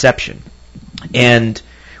very conception. And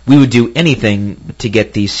we would do anything to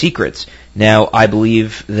get these secrets. Now, I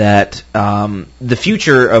believe that the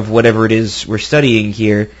future of whatever it is we're studying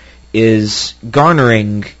here is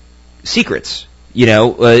garnering secrets.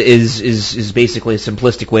 Is basically a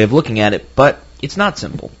simplistic way of looking at it, but it's not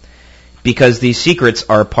simple. Because these secrets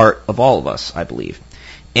are a part of all of us, I believe.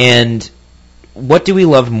 And what do we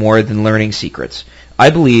love more than learning secrets?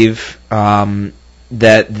 I believe that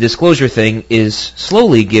the disclosure thing is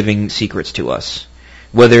slowly giving secrets to us.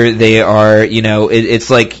 Whether they are, it's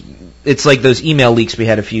like those email leaks we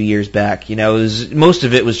had a few years back. Most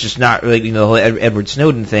of it was just not like the whole Edward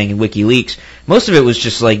Snowden thing and WikiLeaks. Most of it was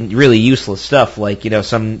just like really useless stuff, like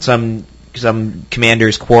some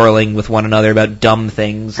commanders quarreling with one another about dumb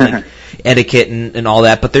things like etiquette and all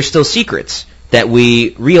that, but they're still secrets that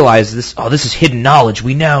we realize this is hidden knowledge.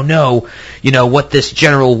 We now know, what this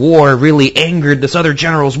general war really angered this other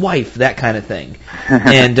general's wife, that kind of thing.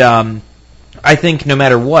 And I think no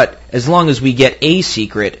matter what, as long as we get a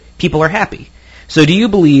secret, people are happy. So do you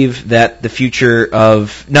believe that the future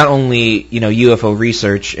of not only, UFO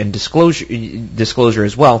research and disclosure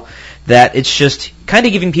as well, that it's just kind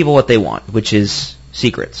of giving people what they want, which is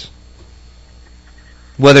secrets,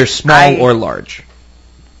 whether small or large?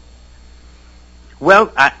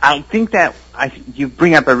 Well, I think that you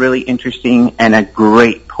bring up a really interesting and a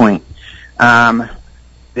great point.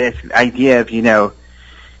 This idea of,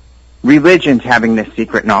 religions having this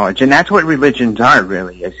secret knowledge, and that's what religions are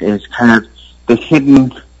really, is kind of this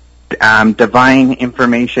hidden divine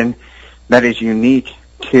information that is unique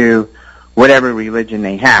to whatever religion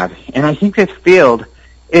they have. And I think this field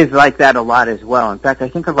is like that a lot as well. In fact, I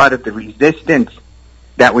think a lot of the resistance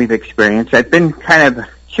that we've experienced, I've been kind of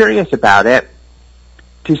curious about it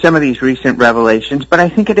to some of these recent revelations, but I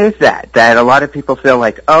think it is that a lot of people feel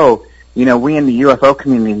like, we in the UFO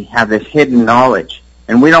community have this hidden knowledge,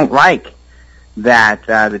 and we don't like that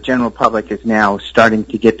the general public is now starting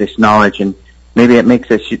to get this knowledge, and maybe it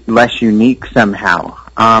makes us less unique somehow.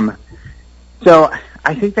 So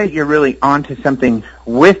I think that you're really onto something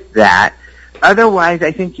with that. Otherwise,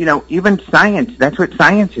 I think, even science, that's what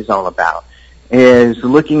science is all about, is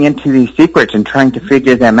looking into these secrets and trying to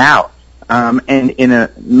figure them out. And in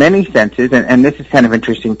many senses, and this is kind of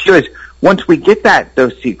interesting too, is once we get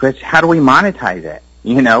those secrets, how do we monetize it?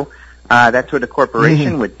 That's what a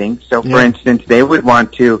corporation would think. So, for instance, they would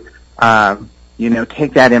want to,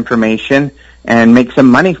 take that information and make some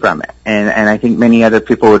money from it. And I think many other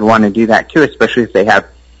people would want to do that too, especially if they have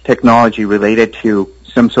technology related to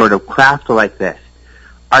some sort of craft like this.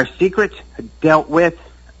 Are secrets dealt with?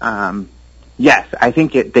 Yes, I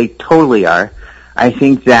think they totally are. I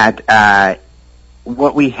think that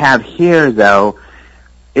what we have here, though,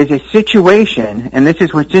 is a situation, and this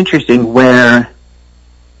is what's interesting, where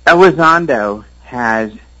Elizondo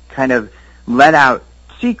has kind of let out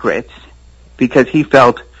secrets because he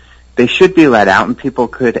felt they should be let out and people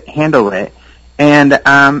could handle it, and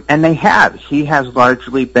they have. He has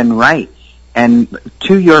largely been right. And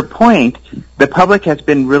to your point, the public has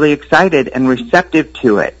been really excited and receptive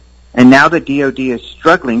to it. And now the DOD is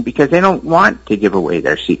struggling because they don't want to give away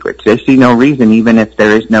their secrets. They see no reason, even if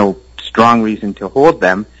there is no strong reason to hold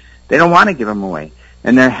them, they don't want to give them away.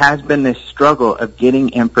 And there has been this struggle of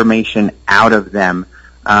getting information out of them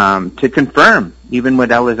to confirm even what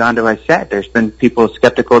Elizondo has said. There's been people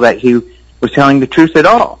skeptical that he was telling the truth at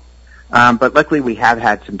all. But luckily we have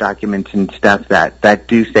had some documents and stuff that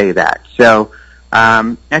do say that. So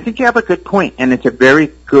I think you have a good point, and it's a very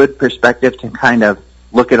good perspective to kind of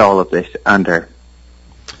look at all of this under.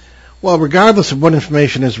 Well, regardless of what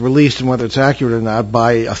information is released and whether it's accurate or not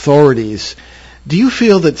by authorities, do you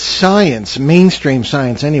feel that science, mainstream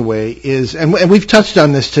science anyway, is, and we've touched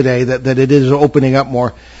on this today, that it is opening up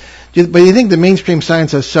more, but do you think the mainstream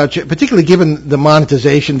science as such, particularly given the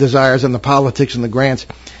monetization desires and the politics and the grants,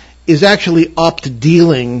 is actually up to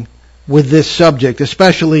dealing with this subject,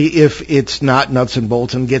 especially if it's not nuts and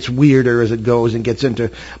bolts and gets weirder as it goes and gets into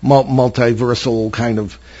multiversal kind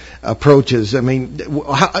of approaches. I mean,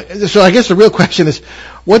 so I guess the real question is,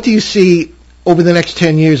 what do you see over the next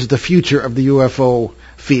 10 years as the future of the UFO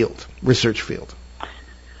field, research field?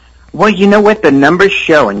 Well, you know what the numbers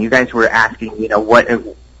show, and you guys were asking,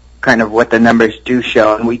 what the numbers do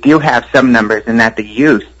show, and we do have some numbers in that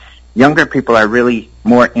the younger people are really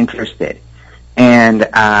more interested. And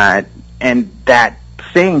that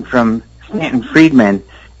saying from Stanton Friedman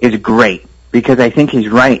is great, because I think he's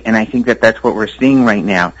right, and I think that that's what we're seeing right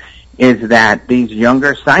now, is that these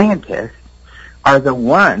younger scientists are the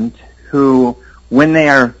ones who, when they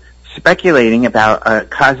are speculating about a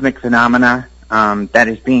cosmic phenomena that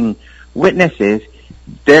is being witnessed,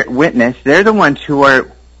 they're the ones who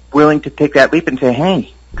are willing to take that leap and say,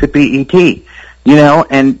 hey, could be E.T.,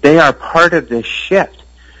 and they are part of this shift.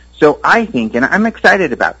 So I think, and I'm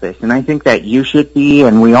excited about this, and I think that you should be,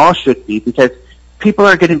 and we all should be, because people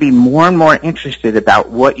are going to be more and more interested about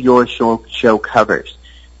what your show covers.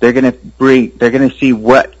 They're going to see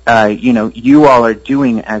what, you all are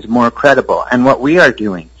doing as more credible, and what we are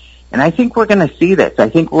doing. And I think we're going to see this. I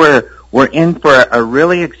think we're in for a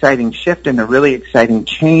really exciting shift and a really exciting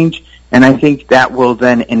change, and I think that will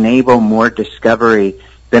then enable more discovery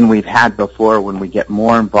than we've had before when we get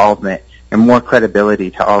more involvement and more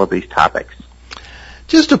credibility to all of these topics.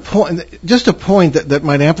 Just a point that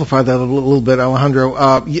might amplify that a little bit,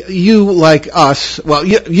 Alejandro. You like us, well,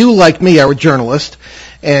 you like me are a journalist,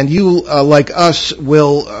 and you like us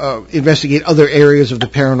will investigate other areas of the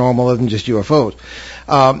paranormal other than just UFOs.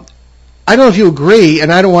 I don't know if you agree,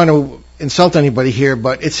 and I don't want to insult anybody here,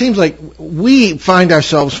 but it seems like we find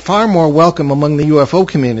ourselves far more welcome among the UFO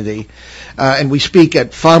community, and we speak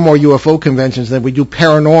at far more UFO conventions than we do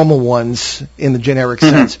paranormal ones in the generic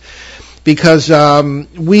sense, because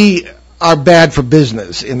we are bad for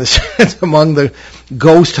business in the sense among the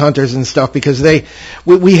ghost hunters and stuff, because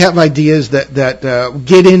we have ideas that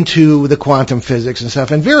get into the quantum physics and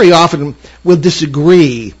stuff, and very often we'll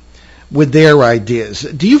disagree with their ideas.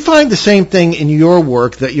 Do you find the same thing in your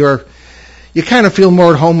work, that you kind of feel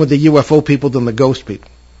more at home with the UFO people than the ghost people?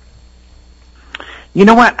 You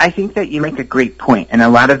know what? I think that you make a great point, and a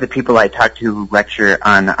lot of the people I talk to who lecture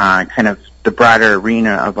on kind of the broader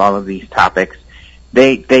arena of all of these topics,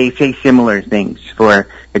 they say similar things. For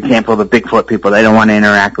example, the Bigfoot people, they don't want to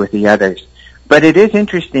interact with the others. But it is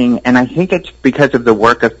interesting, and I think it's because of the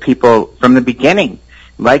work of people from the beginning,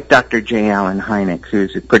 like Dr. J. Allen Hynek,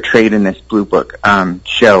 who's portrayed in this Blue Book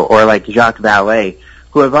show, or like Jacques Vallée,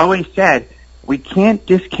 who have always said, we can't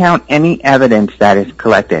discount any evidence that is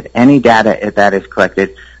collected, any data that is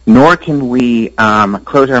collected, nor can we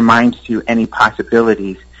close our minds to any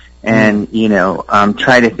possibilities and,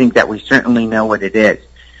 try to think that we certainly know what it is.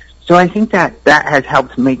 So I think that has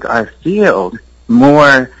helped make our field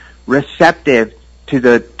more receptive to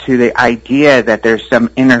the idea that there's some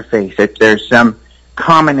interface, that there's some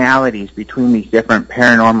commonalities between these different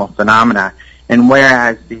paranormal phenomena. And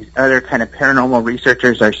whereas these other kind of paranormal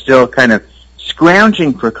researchers are still kind of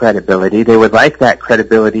scrounging for credibility, they would like that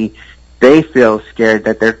credibility, they feel scared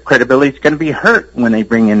that their credibility is going to be hurt when they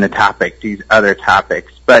bring in these other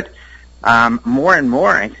topics. But more and more,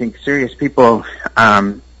 I think serious people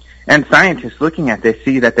and scientists looking at this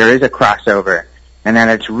see that there is a crossover, and that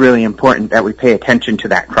it's really important that we pay attention to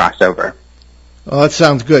that crossover. Well, that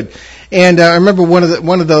sounds good. And I remember one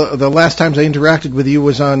of the last times I interacted with you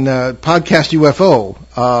was on Podcast UFO.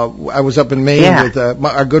 I was up in Maine with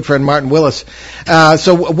our good friend Martin Willis.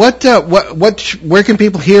 So where can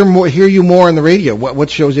people hear you more on the radio? What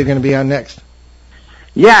shows are you going to be on next?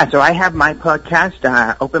 Yeah, so I have my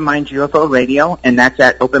podcast, Open Minds UFO Radio, and that's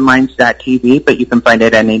at openminds.tv, but you can find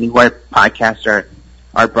it at anywhere podcasts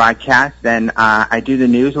are broadcast. Then I do the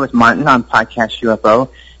news with Martin on Podcast UFO.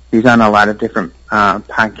 He's on a lot of different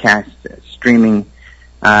podcast streaming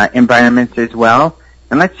environments as well.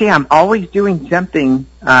 And let's see, I'm always doing something,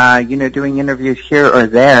 doing interviews here or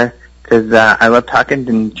there, because I love talking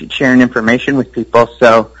and sharing information with people.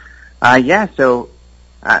 So,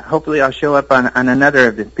 hopefully I'll show up on another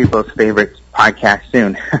of the people's favorite podcasts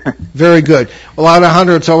soon. Very good. Well,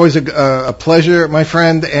 Alejandro, it's always a pleasure, my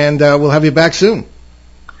friend, and we'll have you back soon.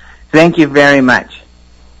 Thank you very much.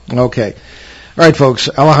 Okay. All right, folks,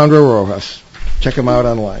 Alejandro Rojas. Check him out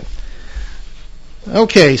online.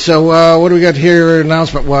 Okay, so what do we got here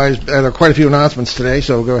announcement-wise? There are quite a few announcements today,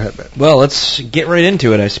 so go ahead, Ben. Well, let's get right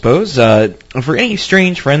into it, I suppose. For any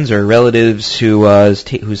strange friends or relatives whose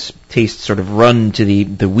tastes sort of run to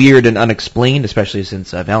the weird and unexplained, especially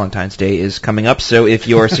since Valentine's Day is coming up, so if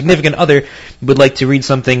your significant other would like to read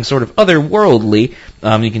something sort of otherworldly,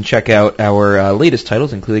 you can check out our latest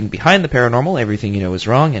titles, including Behind the Paranormal, Everything You Know Is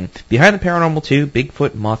Wrong, and Behind the Paranormal 2,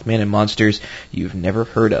 Bigfoot, Mothman, and Monsters You've Never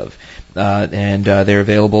Heard Of. And they're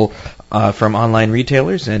available from online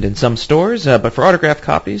retailers and in some stores. But for autographed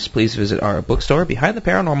copies, please visit our bookstore,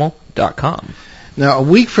 BehindTheParanormal.com. Now, a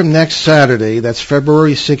week from next Saturday, that's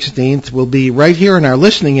February 16th, we'll be right here in our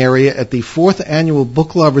listening area at the 4th Annual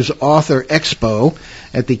Book Lovers Author Expo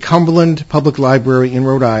at the Cumberland Public Library in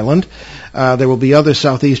Rhode Island. There will be other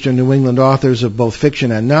southeastern New England authors of both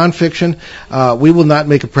fiction and nonfiction. We will not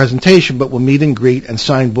make a presentation, but we'll meet and greet and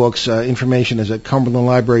sign books. Information is at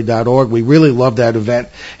cumberlandlibrary.org. We really love that event.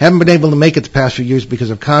 Haven't been able to make it the past few years because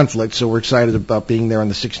of conflict, so we're excited about being there on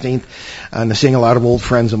the 16th and seeing a lot of old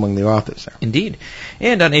friends among the authors there. Indeed.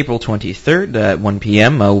 And on April 23rd at 1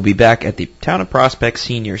 p.m., we'll be back at the Town of Prospect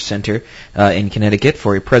Senior Center in Connecticut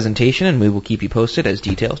for a presentation, and we will keep you posted as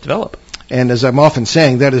details develop. And as I'm often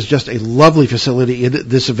saying, that is just a lovely facility.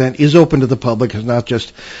 This event is open to the public. It's not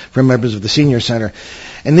just for members of the Senior Center.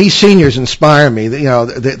 And these seniors inspire me.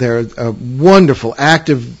 They're a wonderful,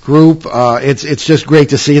 active group. It's just great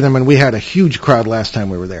to see them, and we had a huge crowd last time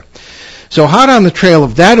we were there. So hot on the trail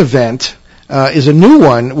of that event is a new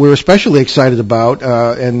one we're especially excited about,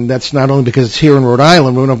 and that's not only because it's here in Rhode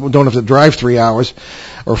Island. We don't have to drive 3 hours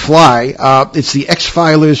or fly. It's the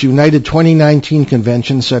X-Filers United 2019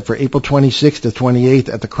 convention set for April 26th to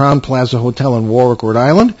 28th at the Crown Plaza Hotel in Warwick, Rhode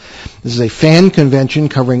Island. This is a fan convention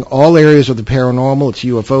covering all areas of the paranormal. It's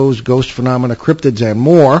UFOs, ghost phenomena, cryptids, and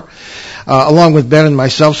more. Along with Ben and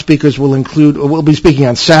myself, speakers we'll be speaking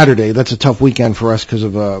on Saturday. That's a tough weekend for us because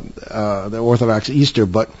of the Orthodox Easter,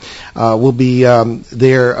 but we'll be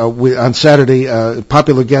there on Saturday.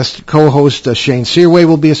 Popular guest co-host Shane Searway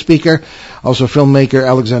will be a speaker. Also filmmaker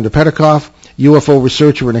Alexander Petikoff, UFO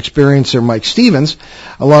researcher and experiencer Mike Stevens,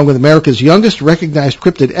 along with America's youngest recognized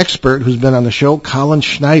cryptid expert who's been on the show, Colin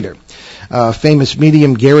Schneider. Famous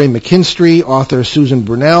medium Gary McKinstry, author Susan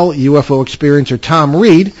Brunel, UFO experiencer Tom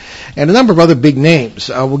Reed, and a number of other big names.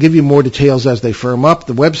 We'll give you more details as they firm up.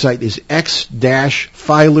 The website is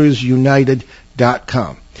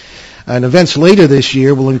x-filersunited.com. And events later this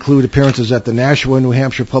year will include appearances at the Nashua, New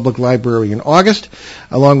Hampshire Public Library in August,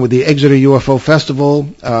 along with the Exeter UFO Festival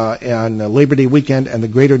on Labor Day weekend and the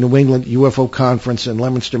Greater New England UFO Conference in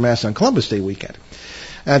Leominster, Mass. On Columbus Day weekend.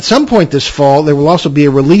 At some point this fall, there will also be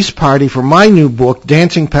a release party for my new book,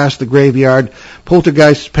 Dancing Past the Graveyard,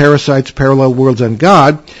 Poltergeists, Parasites, Parallel Worlds, and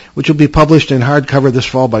God, which will be published in hardcover this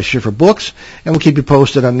fall by Schiffer Books, and we'll keep you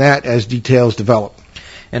posted on that as details develop.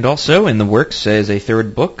 And also in the works is a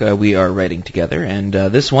third book we are writing together, and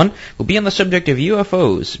this one will be on the subject of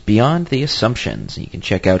UFOs, Beyond the Assumptions. You can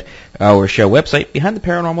check out our show website,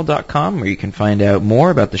 BehindTheParanormal.com, where you can find out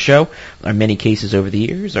more about the show, our many cases over the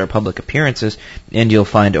years, our public appearances, and you'll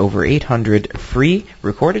find over 800 free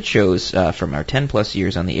recorded shows from our 10-plus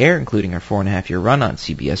years on the air, including our 4.5-year run on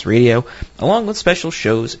CBS Radio, along with special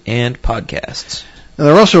shows and podcasts. Now,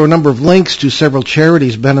 there are also a number of links to several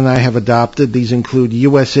charities Ben and I have adopted. These include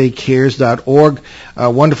USACares.org, a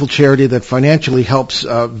wonderful charity that financially helps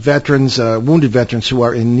veterans, wounded veterans who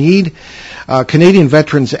are in need. Canadian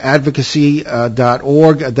Veterans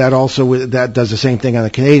Advocacy.org, that does the same thing on the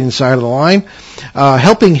Canadian side of the line.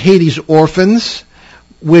 Helping Haiti's Orphans,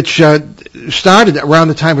 which started around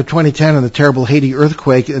the time of 2010 in the terrible Haiti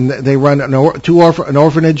earthquake, and they run an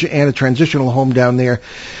orphanage and a transitional home down there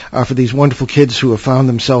for these wonderful kids who have found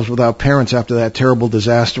themselves without parents after that terrible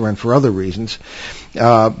disaster and for other reasons.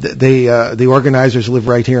 The organizers live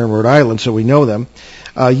right here in Rhode Island, so we know them.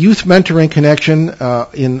 Youth Mentoring Connection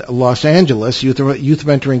in Los Angeles. Youth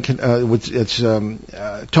Mentoring, it's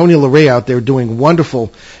Tony LaRae out there doing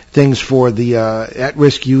wonderful things for the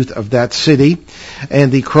at-risk youth of that city.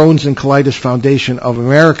 And the Crohn's and Colitis Foundation of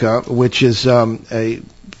America, which is a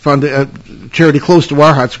charity close to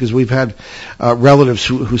our hearts because we've had relatives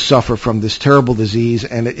who suffer from this terrible disease,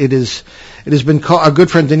 and it has been called, our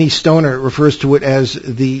good friend Denise Stoner refers to it as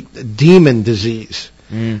the demon disease.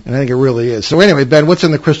 And I think it really is. So anyway, Ben, what's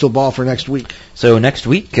in the crystal ball for next week? So next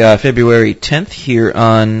week, February 10th, here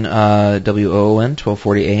on WOON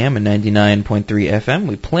 1240 AM and 99.3 FM,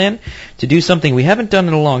 we plan to do something we haven't done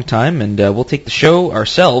in a long time, and we'll take the show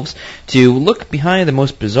ourselves to look behind the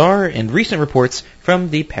most bizarre and recent reports from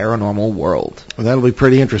the paranormal world. Well, that'll be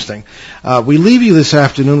pretty interesting. We leave you this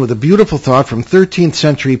afternoon with a beautiful thought from 13th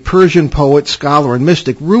century Persian poet, scholar, and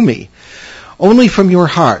mystic Rumi. Only from your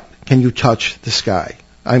heart can you touch the sky.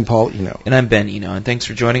 I'm Paul Eno. And I'm Ben Eno, and thanks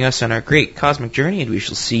for joining us on our great cosmic journey, and we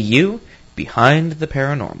shall see you behind the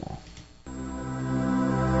paranormal.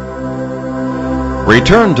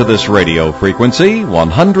 Return to this radio frequency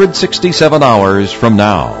 167 hours from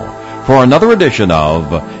now for another edition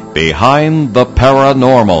of Behind the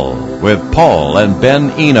Paranormal with Paul and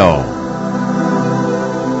Ben Eno.